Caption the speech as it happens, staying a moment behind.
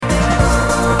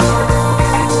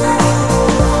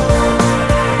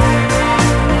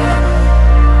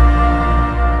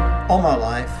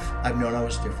I've known I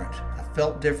was different. I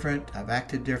felt different. I've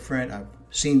acted different. I've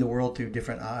seen the world through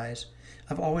different eyes.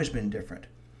 I've always been different.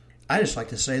 I just like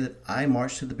to say that I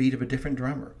march to the beat of a different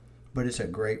drummer, but it's a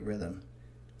great rhythm.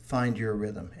 Find your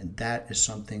rhythm, and that is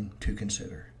something to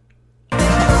consider.